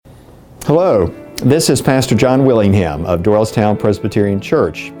Hello, this is Pastor John Willingham of Doylestown Presbyterian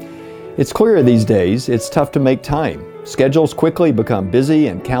Church. It's clear these days it's tough to make time. Schedules quickly become busy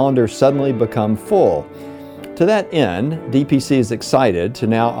and calendars suddenly become full. To that end, DPC is excited to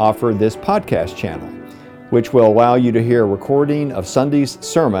now offer this podcast channel, which will allow you to hear a recording of Sunday's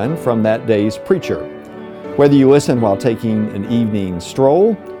sermon from that day's preacher. Whether you listen while taking an evening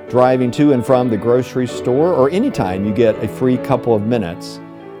stroll, driving to and from the grocery store, or anytime you get a free couple of minutes,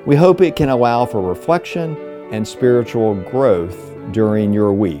 we hope it can allow for reflection and spiritual growth during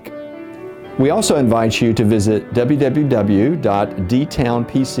your week. We also invite you to visit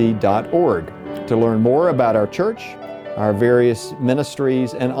www.dtownpc.org to learn more about our church, our various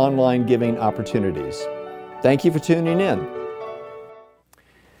ministries, and online giving opportunities. Thank you for tuning in.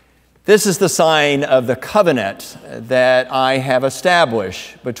 This is the sign of the covenant that I have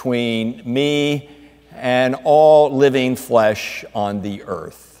established between me and all living flesh on the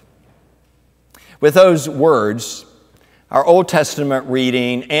earth. With those words, our Old Testament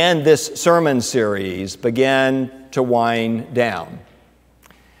reading and this sermon series began to wind down.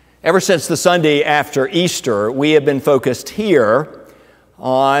 Ever since the Sunday after Easter, we have been focused here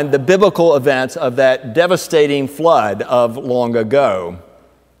on the biblical events of that devastating flood of long ago.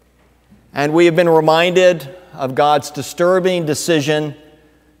 And we have been reminded of God's disturbing decision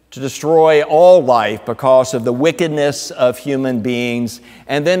to destroy all life because of the wickedness of human beings.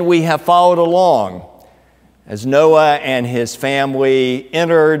 And then we have followed along as Noah and his family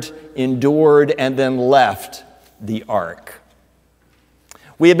entered, endured, and then left the ark.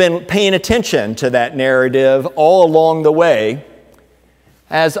 We have been paying attention to that narrative all along the way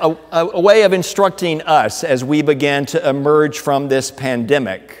as a way of instructing us as we began to emerge from this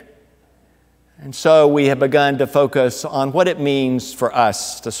pandemic. And so we have begun to focus on what it means for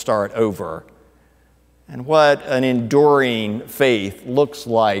us to start over and what an enduring faith looks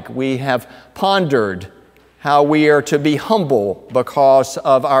like. We have pondered how we are to be humble because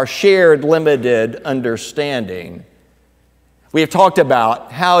of our shared limited understanding. We have talked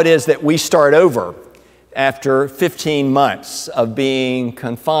about how it is that we start over after 15 months of being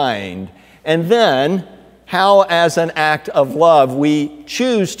confined, and then how, as an act of love, we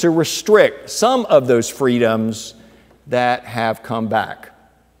choose to restrict some of those freedoms that have come back.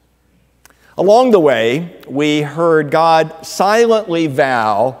 Along the way, we heard God silently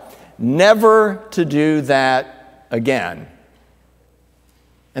vow never to do that again.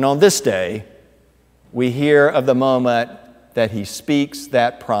 And on this day, we hear of the moment that He speaks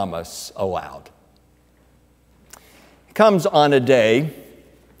that promise aloud. It comes on a day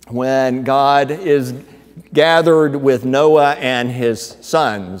when God is gathered with Noah and his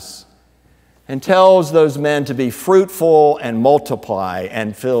sons and tells those men to be fruitful and multiply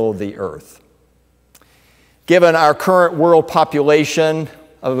and fill the earth. Given our current world population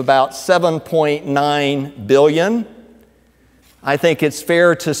of about 7.9 billion, I think it's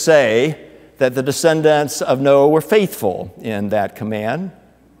fair to say that the descendants of Noah were faithful in that command.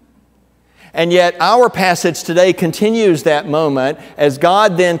 And yet our passage today continues that moment as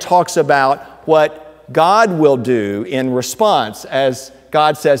God then talks about what God will do in response, as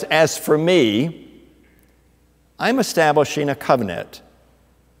God says, "As for me, I'm establishing a covenant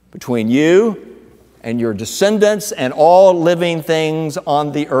between you and your descendants and all living things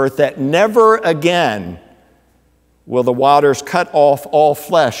on the earth, that never again will the waters cut off all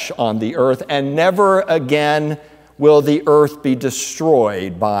flesh on the earth, and never again will the earth be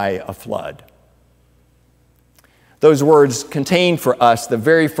destroyed by a flood." Those words contain for us the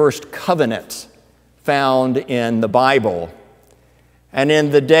very first covenant found in the Bible. And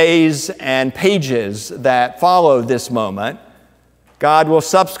in the days and pages that follow this moment, God will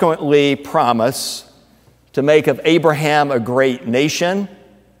subsequently promise to make of Abraham a great nation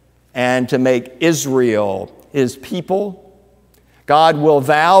and to make Israel His people. God will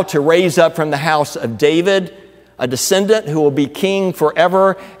vow to raise up from the house of David a descendant who will be king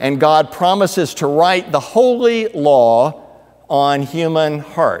forever, and God promises to write the holy law on human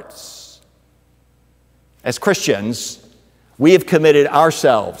hearts. As Christians, we have committed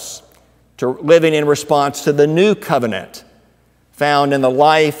ourselves to living in response to the new covenant found in the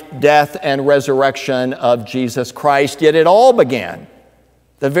life, death, and resurrection of Jesus Christ. Yet it all began.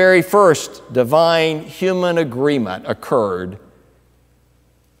 The very first divine human agreement occurred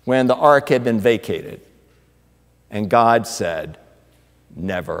when the ark had been vacated, and God said,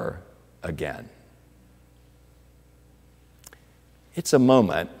 "Never again." It's a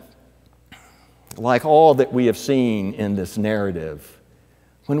moment like all that we have seen in this narrative,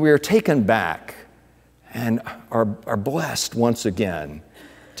 when we are taken back and are blessed once again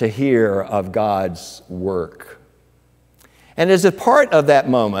to hear of God's work. And as a part of that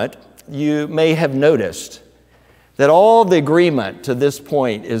moment, you may have noticed that all the agreement to this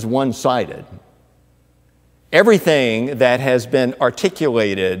point is one-sided. Everything that has been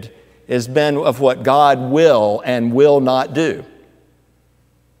articulated has been of what God will and will not do.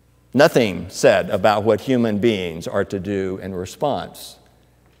 Nothing said about what human beings are to do in response.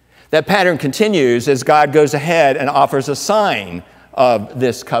 That pattern continues as God goes ahead and offers a sign of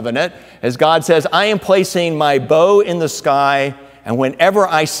this covenant, as God says, I am placing my bow in the sky, and whenever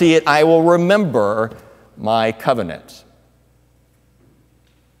I see it, I will remember my covenant.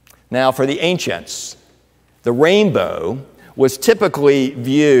 Now, for the ancients, the rainbow was typically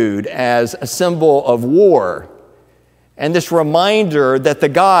viewed as a symbol of war, and this reminder that the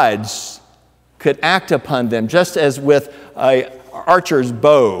gods could act upon them, just as with an archer's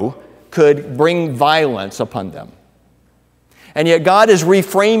bow could bring violence upon them. And yet God is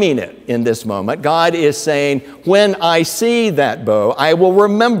reframing it in this moment. God is saying, when I see that bow, I will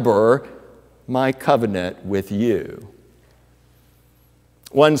remember my covenant with you.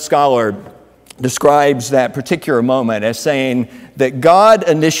 One scholar describes that particular moment as saying that God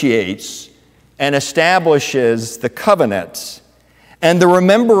initiates and establishes the covenant, and the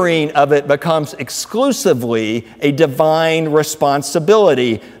remembering of it becomes exclusively a divine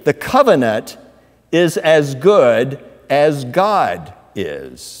responsibility. The covenant is as good as God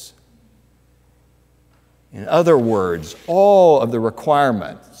is. In other words, all of the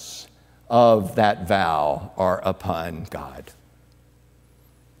requirements of that vow are upon God.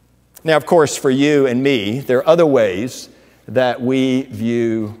 Now, of course, for you and me, there are other ways that we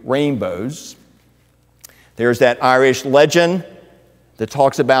view rainbows. There's that Irish legend that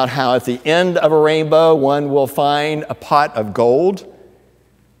talks about how at the end of a rainbow, one will find a pot of gold.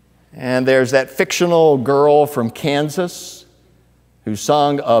 And there's that fictional girl from Kansas who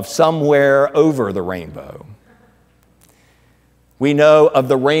sung of somewhere over the rainbow. We know of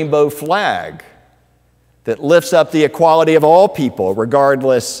the rainbow flag that lifts up the equality of all people,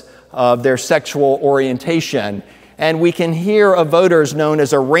 regardless of their sexual orientation. And we can hear of voters known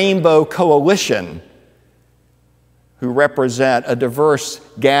as a rainbow coalition who represent a diverse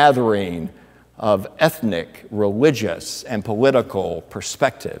gathering of ethnic, religious, and political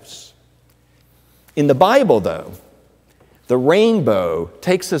perspectives. In the Bible, though, the rainbow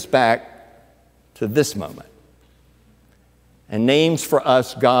takes us back to this moment and names for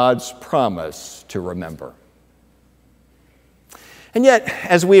us God's promise to remember. And yet,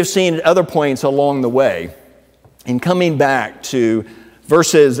 as we have seen at other points along the way, in coming back to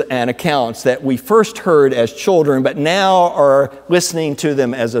verses and accounts that we first heard as children, but now are listening to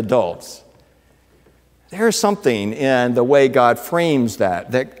them as adults, there's something in the way God frames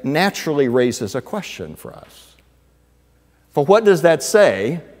that naturally raises a question for us. For what does that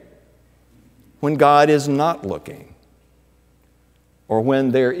say when God is not looking, or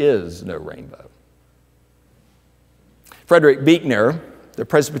when there is no rainbow? Frederick Buechner, the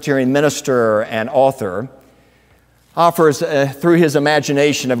Presbyterian minister and author, offers through his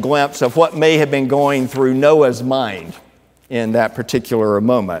imagination a glimpse of what may have been going through Noah's mind in that particular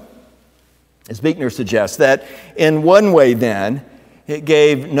moment. As Buechner suggests, that in one way then, it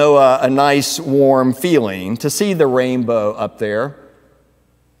gave Noah a nice warm feeling to see the rainbow up there.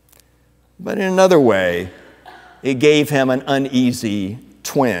 But in another way, it gave him an uneasy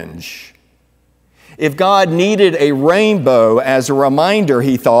twinge. If God needed a rainbow as a reminder,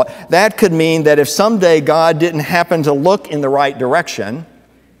 he thought, that could mean that if someday God didn't happen to look in the right direction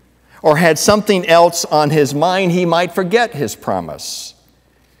or had something else on his mind, he might forget his promise,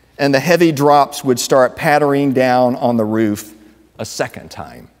 and the heavy drops would start pattering down on the roof a second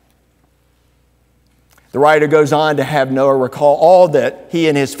time. The writer goes on to have Noah recall all that he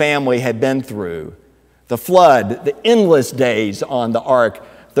and his family had been through: the flood, the endless days on the ark,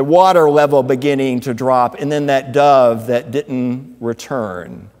 the water level beginning to drop, and then that dove that didn't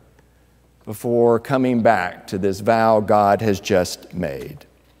return before coming back to this vow God has just made.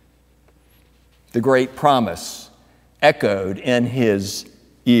 The great promise echoed in his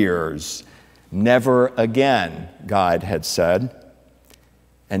ears. Never again, God had said.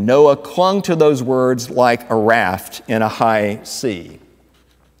 And Noah clung to those words like a raft in a high sea.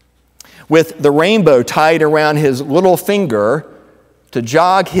 With the rainbow tied around his little finger to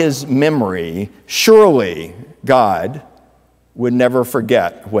jog his memory, surely God would never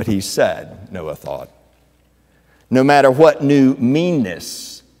forget what he said, Noah thought. No matter what new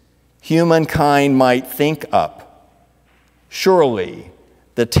meanness humankind might think up, surely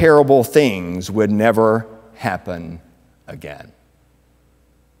the terrible things would never happen again.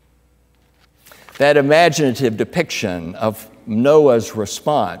 That imaginative depiction of Noah's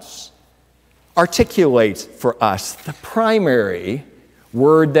response articulates for us the primary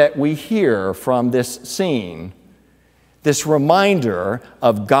word that we hear from this scene, this reminder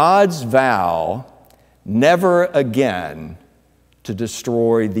of God's vow never again to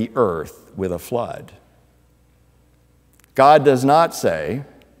destroy the earth with a flood. God does not say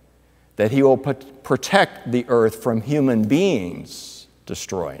that he will protect the earth from human beings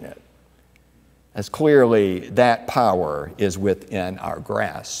destroying it, as clearly that power is within our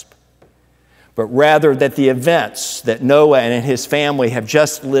grasp, but rather that the events that Noah and his family have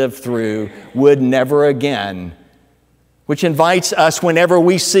just lived through would never again, which invites us whenever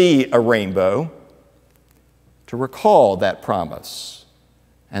we see a rainbow to recall that promise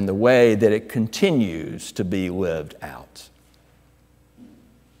and the way that it continues to be lived out.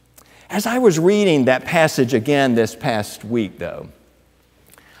 As I was reading that passage again this past week, though,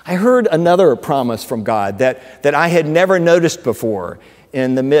 I heard another promise from God that I had never noticed before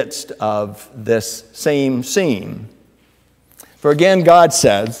in the midst of this same scene. For again, God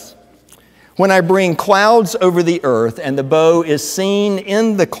says, "When I bring clouds over the earth and the bow is seen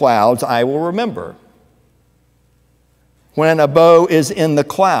in the clouds, I will remember." When a bow is in the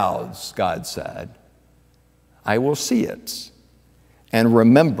clouds, God said, I will see it and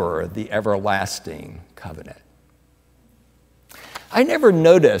remember the everlasting covenant. I never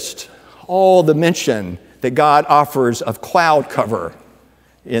noticed all the mention that God offers of cloud cover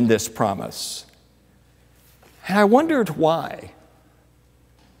in this promise. And I wondered why.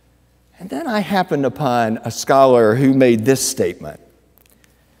 And then I happened upon a scholar who made this statement: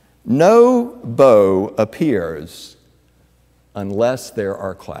 "No bow appears unless there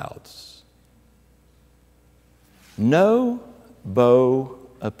are clouds." No bow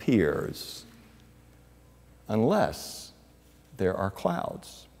appears unless there are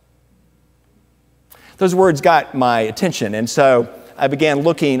clouds. Those words got my attention, and so I began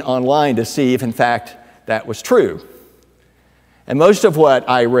looking online to see if, in fact, that was true. And most of what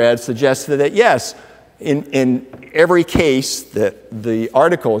I read suggested that, yes, in every case that the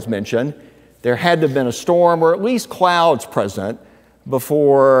articles mentioned, there had to have been a storm or at least clouds present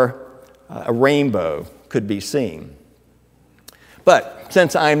before a rainbow could be seen. But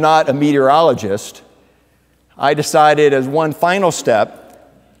since I'm not a meteorologist, I decided as one final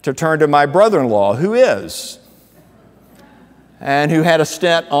step to turn to my brother-in-law, who is, and who had a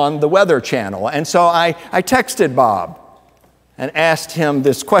stint on the Weather Channel. And so I texted Bob and asked him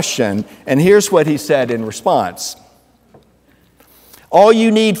this question, and here's what he said in response. "All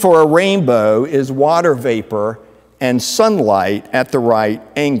you need for a rainbow is water vapor and sunlight at the right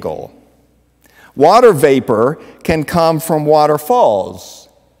angle. Water vapor can come from waterfalls.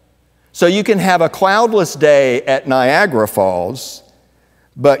 So you can have a cloudless day at Niagara Falls,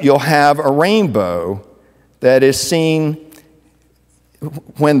 but you'll have a rainbow that is seen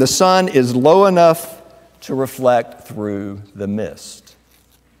when the sun is low enough to reflect through the mist."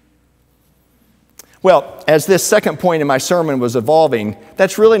 Well, as this second point in my sermon was evolving,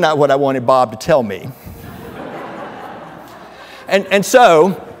 that's really not what I wanted Bob to tell me. And so,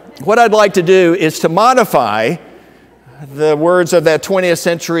 what I'd like to do is to modify the words of that 20th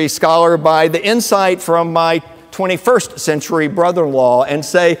century scholar by the insight from my 21st century brother-in-law and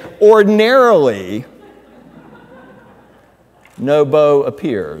say, ordinarily, no bow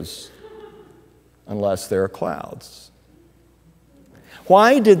appears unless there are clouds.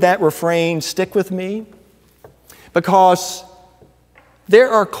 Why did that refrain stick with me? Because there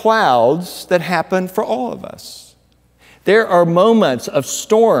are clouds that happen for all of us. There are moments of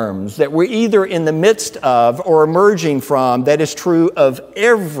storms that we're either in the midst of or emerging from that is true of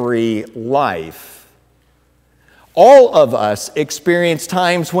every life. All of us experience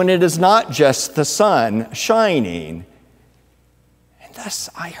times when it is not just the sun shining. And thus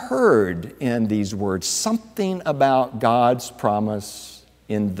I heard in these words something about God's promise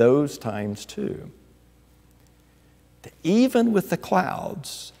in those times too. That even with the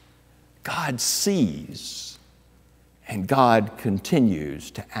clouds, God sees and God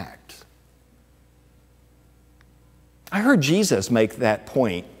continues to act. I heard Jesus make that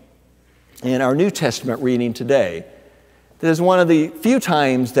point in our New Testament reading today. That is one of the few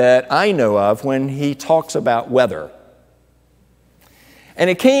times that I know of when he talks about weather. And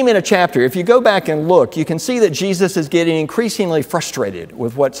it came in a chapter. If you go back and look, you can see that Jesus is getting increasingly frustrated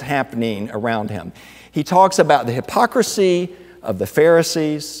with what's happening around him. He talks about the hypocrisy of the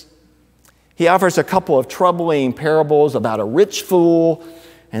Pharisees. He offers a couple of troubling parables about a rich fool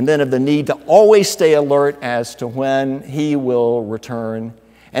and then of the need to always stay alert as to when he will return.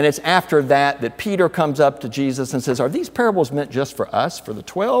 And it's after that that Peter comes up to Jesus and says, "Are these parables meant just for us, for the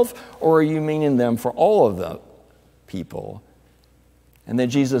 12, or are you meaning them for all of the people?" And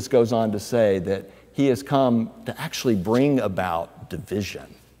then Jesus goes on to say that he has come to actually bring about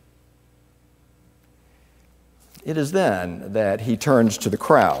division. It is then that he turns to the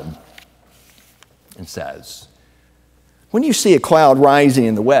crowd and says, when you see a cloud rising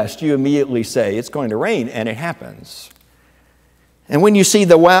in the west, you immediately say, it's going to rain, and it happens. And when you see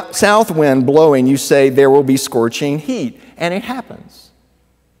the south wind blowing, you say, there will be scorching heat, and it happens.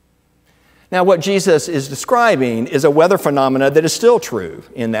 Now, what Jesus is describing is a weather phenomena that is still true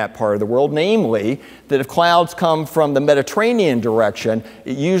in that part of the world, namely that if clouds come from the Mediterranean direction,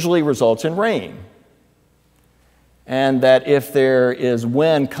 it usually results in rain. And that if there is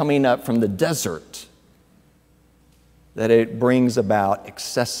wind coming up from the desert, that it brings about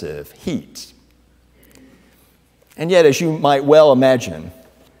excessive heat. And yet, as you might well imagine,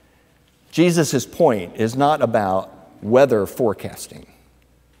 Jesus' point is not about weather forecasting.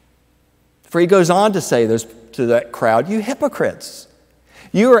 For he goes on to say to that crowd, you hypocrites,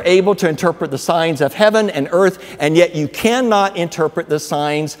 you are able to interpret the signs of heaven and earth, and yet you cannot interpret the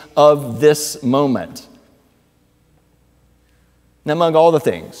signs of this moment. And among all the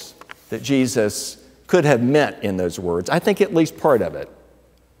things that Jesus could have meant in those words, I think at least part of it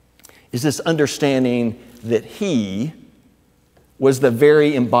is this understanding that he was the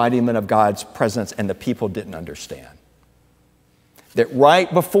very embodiment of God's presence and the people didn't understand. That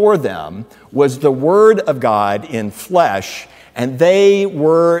right before them was the Word of God in flesh, and they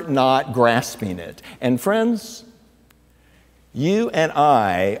were not grasping it. And friends, you and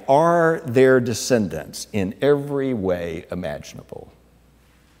I are their descendants in every way imaginable.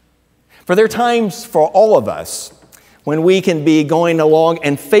 For there are times for all of us when we can be going along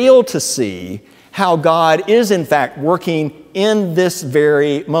and fail to see how God is in fact working in this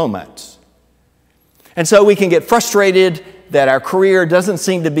very moment. And so we can get frustrated that our career doesn't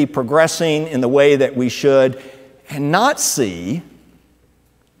seem to be progressing in the way that we should, and not see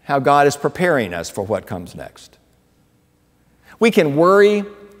how God is preparing us for what comes next. We can worry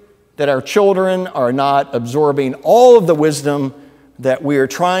that our children are not absorbing all of the wisdom that we are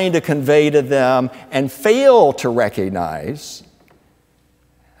trying to convey to them, and fail to recognize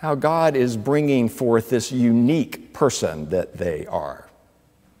how God is bringing forth this unique person that they are.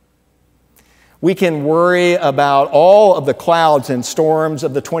 We can worry about all of the clouds and storms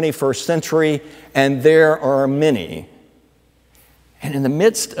of the 21st century, and there are many. And in the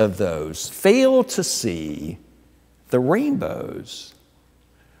midst of those, fail to see the rainbows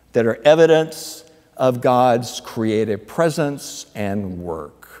that are evidence of God's creative presence and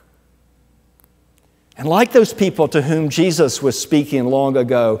work. And like those people to whom Jesus was speaking long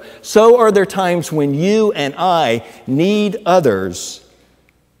ago, so are there times when you and I need others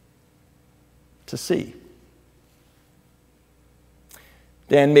to see.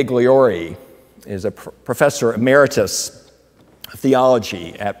 Dan Migliore is a professor emeritus of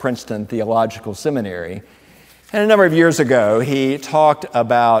theology at Princeton Theological Seminary. And a number of years ago, he talked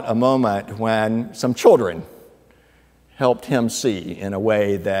about a moment when some children helped him see in a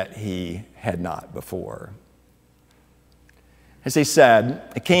way that he had not before. As he said,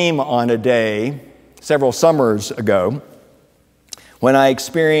 it came on a day several summers ago when I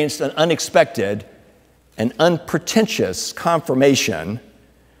experienced an unexpected and unpretentious confirmation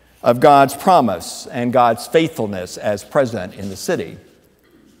of God's promise and God's faithfulness as present in the city.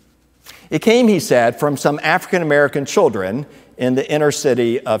 It came, he said, from some African-American children in the inner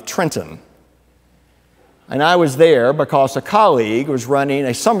city of Trenton. And I was there because a colleague was running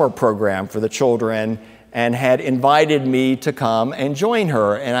a summer program for the children and had invited me to come and join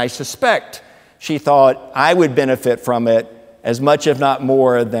her. And I suspect she thought I would benefit from it as much, if not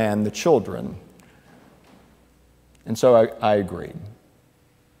more, than the children. And so I agreed.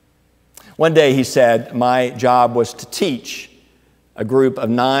 One day he said, my job was to teach a group of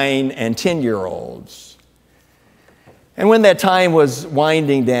 9 and 10-year-olds. And when that time was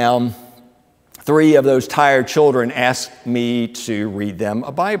winding down, 3 of those tired children asked me to read them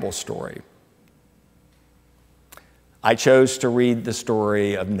a Bible story. I chose to read the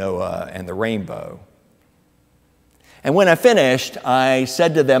story of Noah and the rainbow. And when I finished, I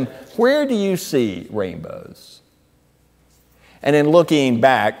said to them, where do you see rainbows? And in looking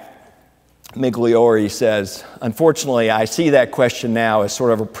back, Migliore says, unfortunately, I see that question now as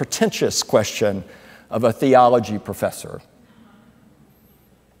sort of a pretentious question of a theology professor.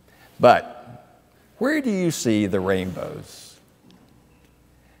 But where do you see the rainbows?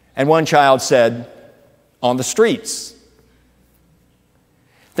 And one child said, on the streets.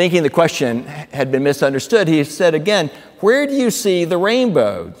 Thinking the question had been misunderstood, he said again, where do you see the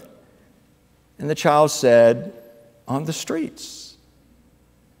rainbow? And the child said, on the streets.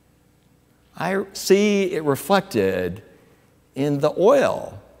 I see it reflected in the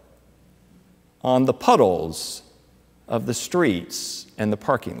oil on the puddles of the streets and the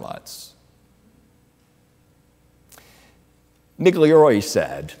parking lots. Migliore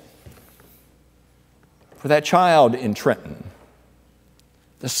said, for that child in Trenton,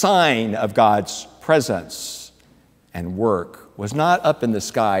 the sign of God's presence and work was not up in the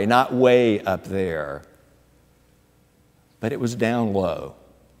sky, not way up there, but it was down low,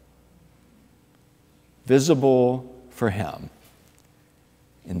 visible for him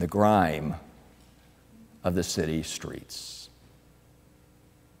in the grime of the city streets.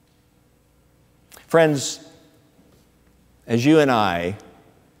 Friends, as you and I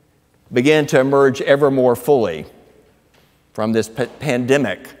begin to emerge ever more fully from this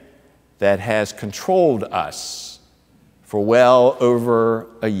pandemic that has controlled us for well over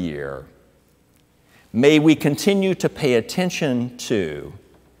a year, may we continue to pay attention to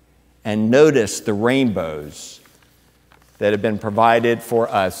and notice the rainbows that have been provided for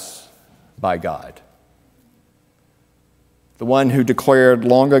us by God. The one who declared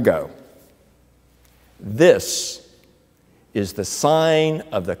long ago, "This is the sign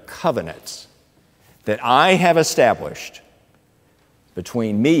of the covenant that I have established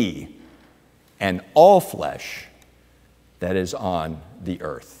between me and all flesh that is on the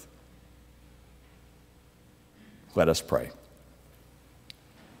earth." Let us pray.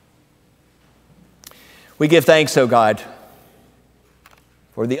 We give thanks, O God,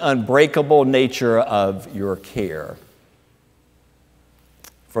 for the unbreakable nature of your care,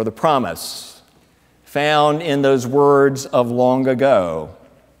 for the promise found in those words of long ago,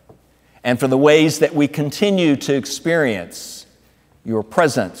 and for the ways that we continue to experience your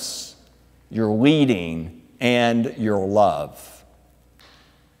presence, your leading, and your love.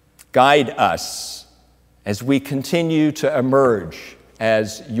 Guide us as we continue to emerge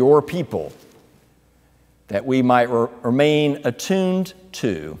as your people, that we might remain attuned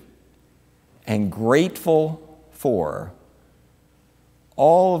to and grateful for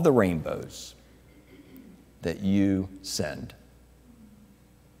all of the rainbows that you send.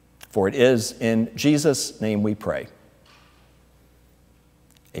 For it is in Jesus' name we pray.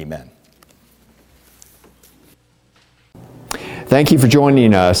 Amen. Thank you for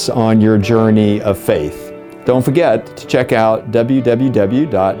joining us on your journey of faith. Don't forget to check out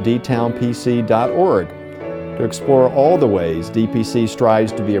www.dtownpc.org to explore all the ways DPC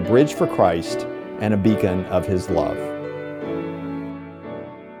strives to be a bridge for Christ and a beacon of His love.